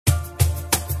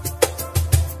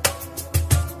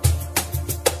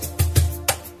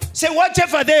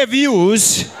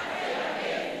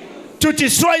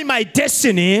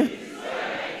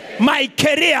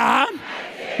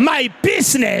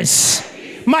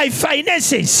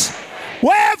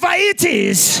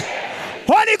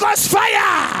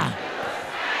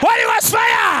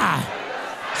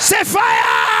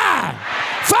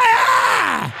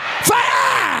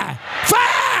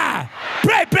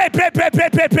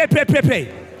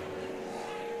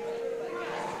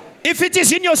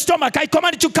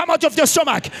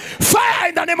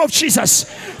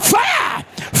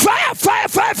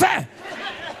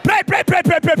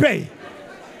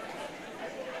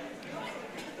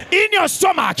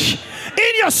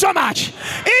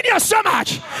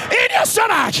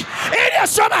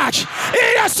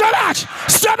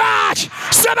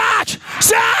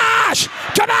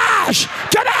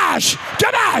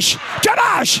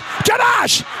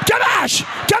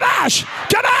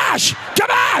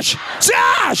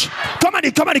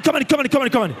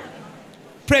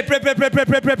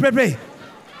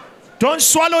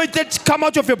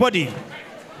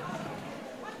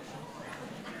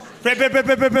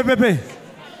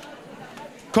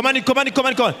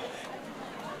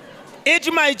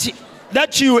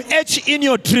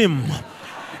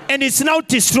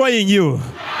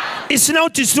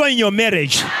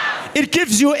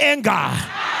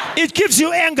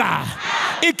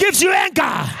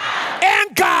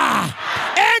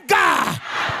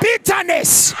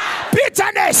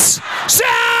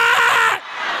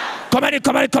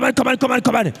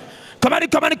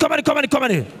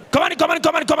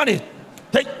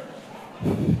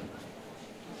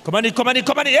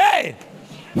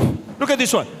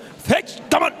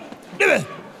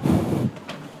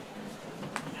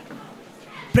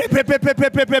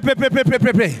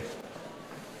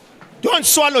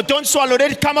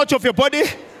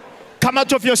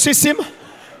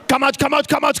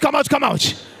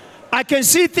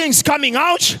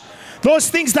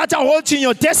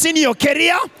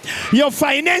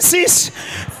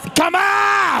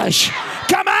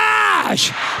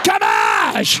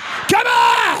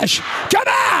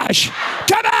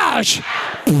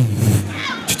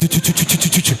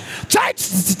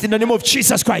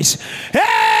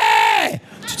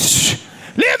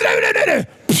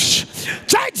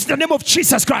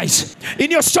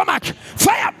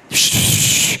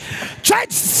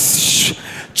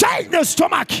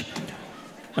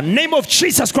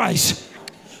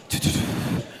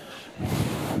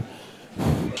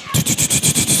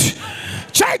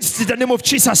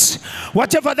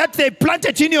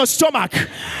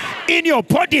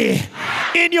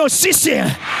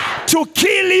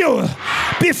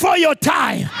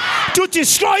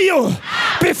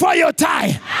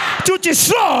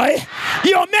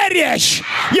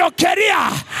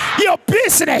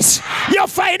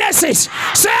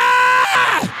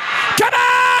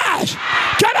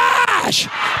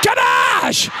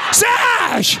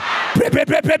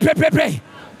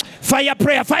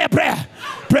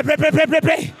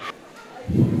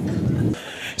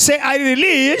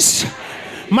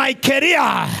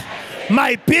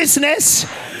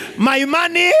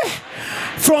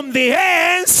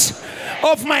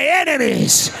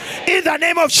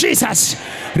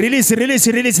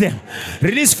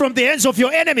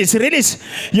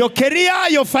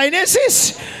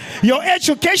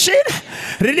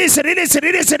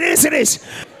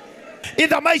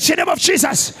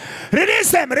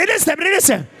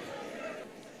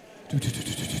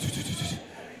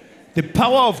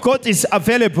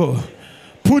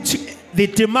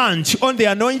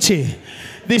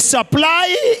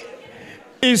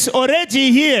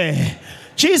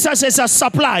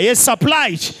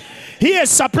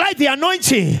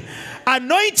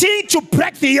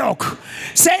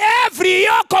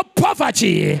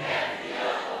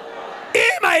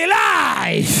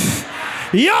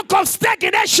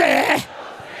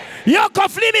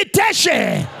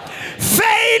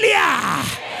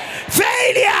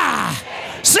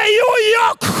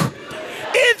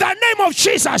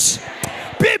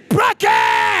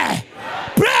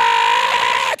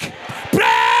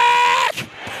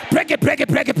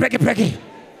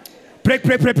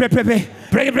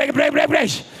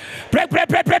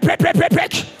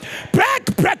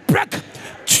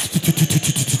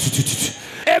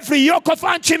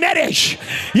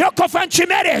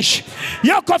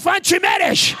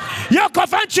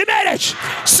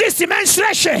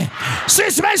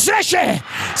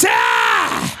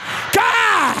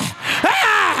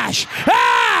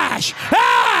Crash!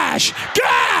 Crash! Crash!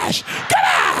 Crash!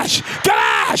 Crash!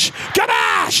 Crash!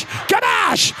 Crash!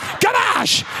 Crash!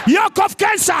 Crash! Yoke of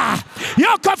cancer!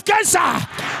 Yoke of cancer!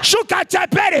 Sugar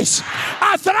diabetes!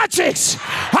 Arthritis!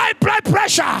 High blood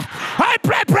pressure! High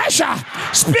blood pressure!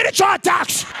 Spiritual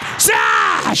attacks!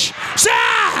 Slash!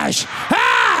 Slash!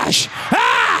 Ash!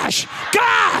 Ash!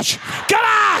 Crash!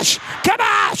 Crash!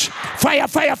 Crash! Fire!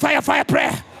 Fire! Fire! Fire!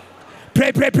 Prayer!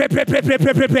 Pray! Pray! Pray! Pray! Pray! Pray!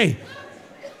 Pray! Pray! Pray!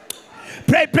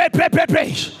 Pray! Pray! Pray! Pray!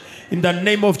 Pray! In the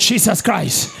name of Jesus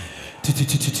Christ.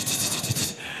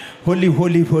 Holy,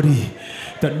 holy, holy.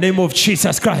 The name of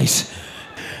Jesus Christ.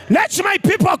 Let my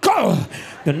people go.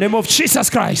 The name of Jesus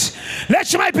Christ.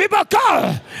 Let my people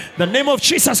go. The name of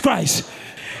Jesus Christ.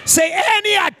 Say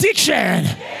any addiction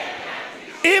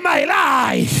in my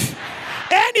life.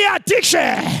 Any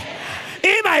addiction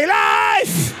in my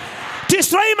life.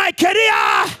 Destroying my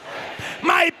career,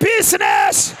 my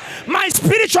business, my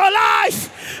spiritual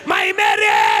life, my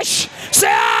marriage.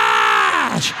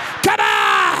 Slash!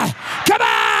 Kabash!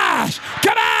 Kabash!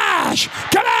 Kabash!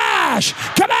 Kabash!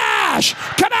 Kabash!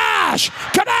 Kabash!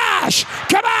 Kabash!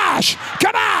 Kabash!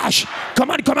 Kabash!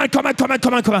 Come on, come on, come on, come on,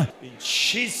 come on, come on. In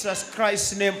Jesus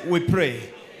Christ's name we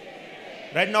pray.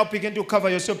 Right now begin to cover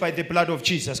yourself by the blood of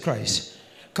Jesus Christ.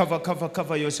 Cover, cover,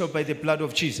 cover yourself by the blood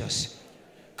of Jesus.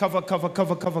 Cover, cover,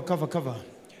 cover, cover, cover, cover.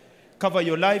 Cover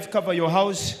your life, cover your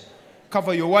house,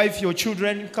 cover your wife, your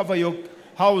children, cover your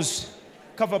house.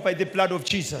 Cover by the blood of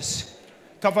Jesus.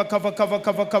 Cover, cover, cover,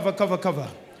 cover, cover, cover, cover.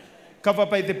 Cover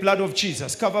by the blood of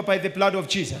Jesus. Cover by the blood of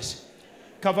Jesus.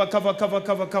 Cover, cover, cover,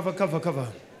 cover, cover, cover, cover.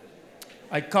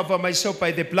 I cover myself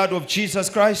by the blood of Jesus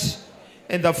Christ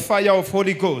and the fire of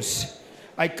Holy Ghost.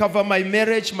 I cover my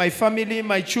marriage, my family,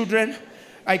 my children.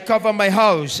 I cover my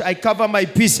house. I cover my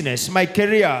business, my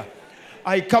career.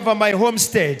 I cover my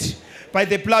homestead by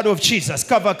the blood of Jesus.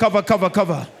 Cover, cover, cover,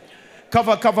 cover.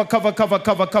 Cover, cover, cover, cover,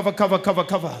 cover, cover, cover, cover,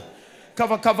 cover.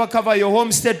 Cover, cover, cover your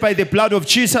homestead by the blood of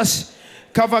Jesus.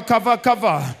 Cover, cover,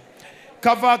 cover.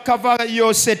 Cover, cover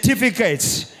your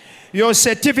certificates. Your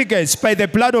certificates by the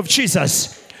blood of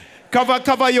Jesus. Cover,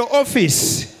 cover your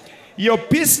office. Your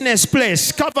business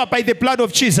place. Cover by the blood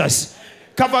of Jesus.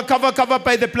 Cover, cover, cover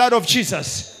by the blood of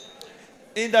Jesus.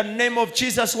 In the name of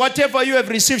Jesus, whatever you have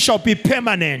received shall be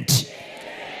permanent.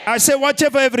 I say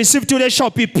whatever you have received today shall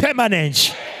be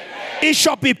permanent. It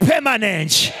shall be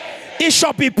permanent. It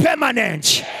shall be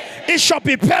permanent. It shall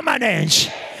be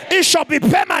permanent. It shall be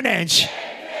permanent.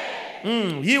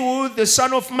 He who the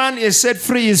Son of Man is set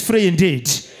free is free indeed.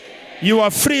 You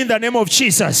are free in the name of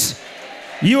Jesus.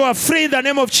 You are free in the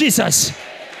name of Jesus.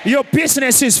 Your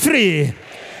business is free.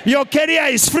 Your career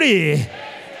is free.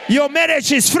 Your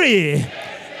marriage is free.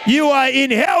 You are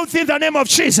in health in the name of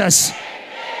Jesus.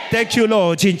 Thank you,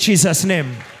 Lord, in Jesus'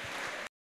 name.